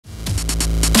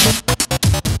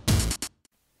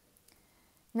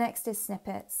Next is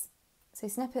snippets. So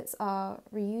snippets are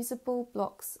reusable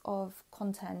blocks of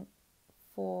content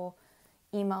for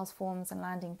emails, forms, and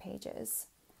landing pages.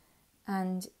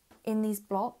 And in these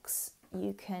blocks,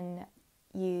 you can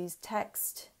use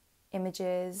text,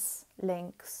 images,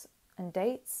 links, and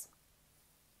dates.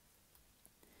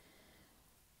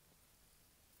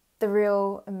 The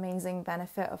real amazing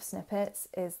benefit of snippets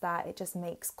is that it just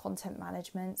makes content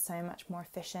management so much more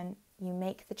efficient. You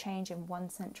make the change in one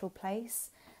central place,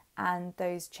 and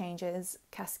those changes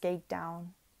cascade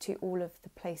down to all of the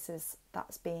places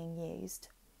that's being used.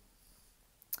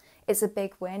 It's a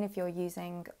big win if you're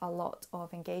using a lot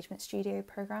of Engagement Studio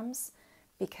programs,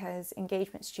 because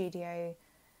Engagement Studio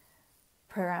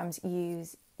programs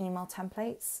use email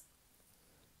templates,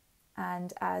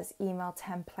 and as email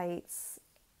templates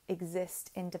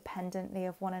exist independently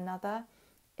of one another,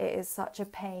 it is such a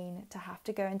pain to have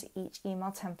to go into each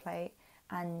email template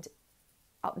and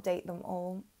update them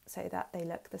all so that they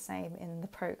look the same in the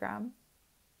program.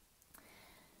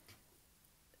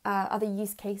 Other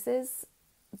use cases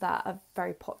that are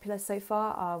very popular so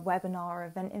far are webinar or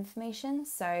event information.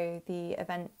 So the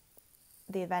event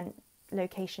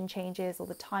location changes or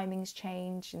the timings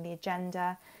change in the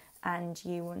agenda, and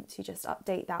you want to just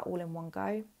update that all in one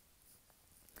go.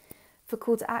 For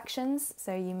call to actions,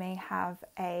 so you may have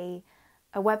a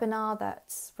webinar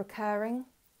that's recurring,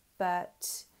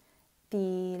 but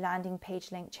the landing page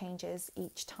link changes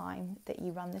each time that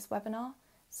you run this webinar.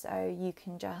 So you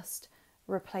can just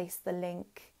replace the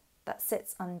link that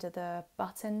sits under the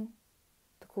button,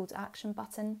 the call to action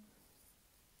button,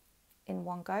 in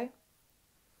one go.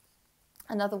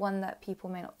 Another one that people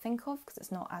may not think of because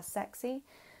it's not as sexy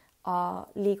are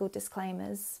legal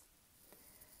disclaimers.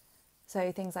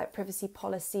 So things like privacy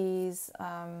policies,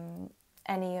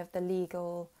 any of the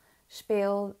legal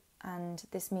spiel, and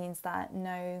this means that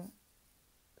no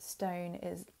stone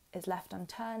is left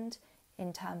unturned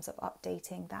in terms of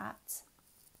updating that.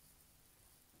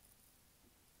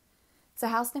 So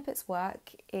how snippets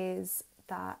work is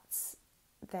that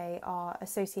they are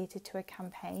associated to a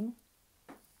campaign,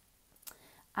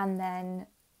 and then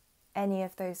any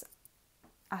of those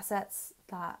assets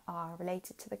that are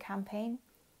related to the campaign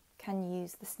can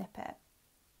use the snippet.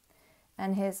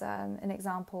 And here's an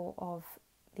example of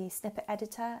the snippet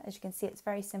editor. As you can see, it's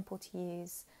very simple to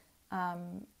use,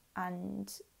 and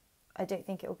I don't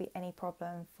think it will be any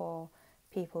problem for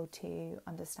people to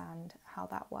understand how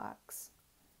that works.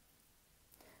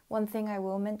 One thing I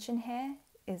will mention here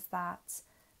is that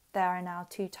there are now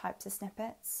two types of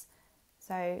snippets.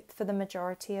 So for the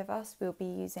majority of us, we'll be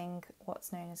using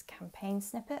what's known as campaign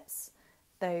snippets,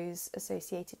 those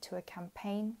associated to a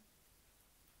campaign.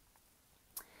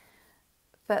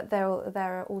 But there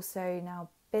are also now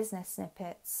business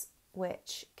snippets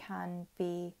which can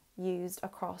be used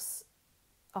across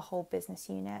a whole business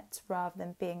unit rather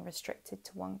than being restricted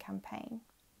to one campaign.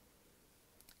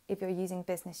 If you're using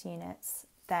business units,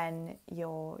 then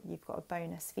you've got a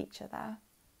bonus feature there.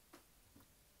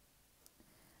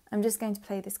 I'm just going to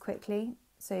play this quickly.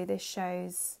 So this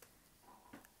shows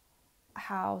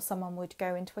how someone would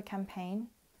go into a campaign,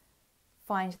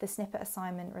 find the snippet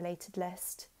assignment related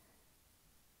list,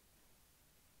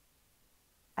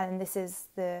 and this is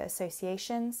the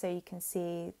association. So you can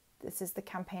see this is the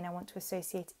campaign I want to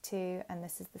associate it to, and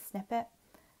this is the snippet,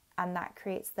 and that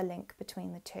creates the link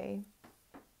between the two.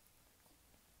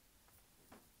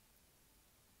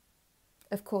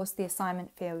 Of course, the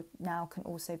assignment field now can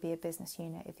also be a business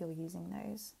unit if you're using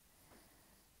those.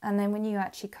 And then when you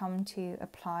actually come to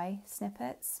apply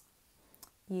snippets,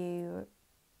 you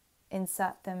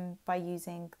insert them by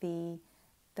using the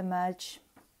merge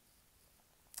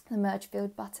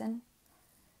field button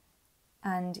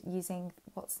and using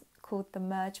what's called the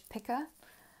merge picker.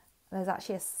 There's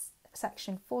actually a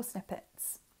section for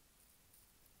snippets,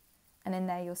 and in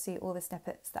there you'll see all the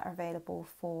snippets that are available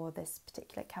for this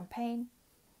particular campaign,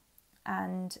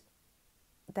 and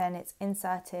then it's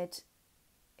inserted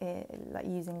like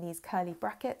using these curly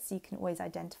brackets. You can always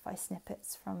identify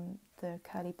snippets from the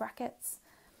curly brackets,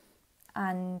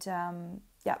 and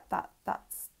that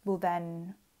will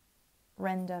then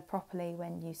render properly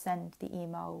when you send the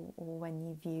email or when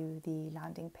you view the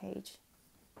landing page.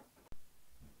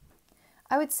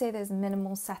 I would say there's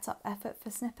minimal setup effort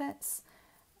for snippets.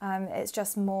 It's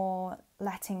just more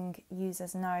letting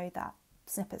users know that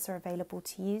snippets are available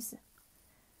to use.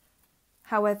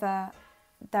 However,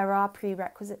 there are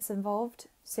prerequisites involved,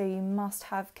 so you must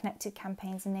have connected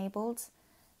campaigns enabled,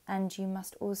 and you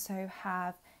must also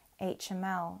have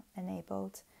HTML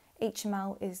enabled.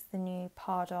 HTML is the new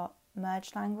Pardot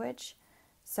merge language,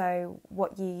 so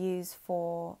what you use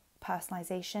for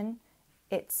personalization,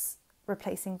 it's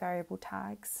replacing variable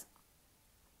tags.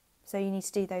 So you need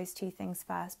to do those two things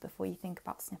first before you think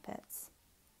about snippets.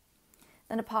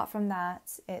 Then apart from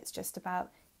that, it's just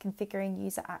about configuring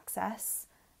user access.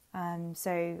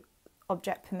 So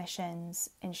object permissions,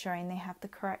 ensuring they have the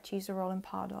correct user role in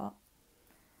Pardot,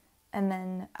 and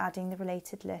then adding the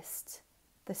related list,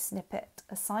 the snippet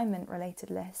assignment related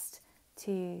list,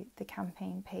 to the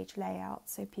campaign page layout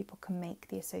so people can make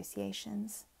the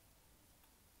associations.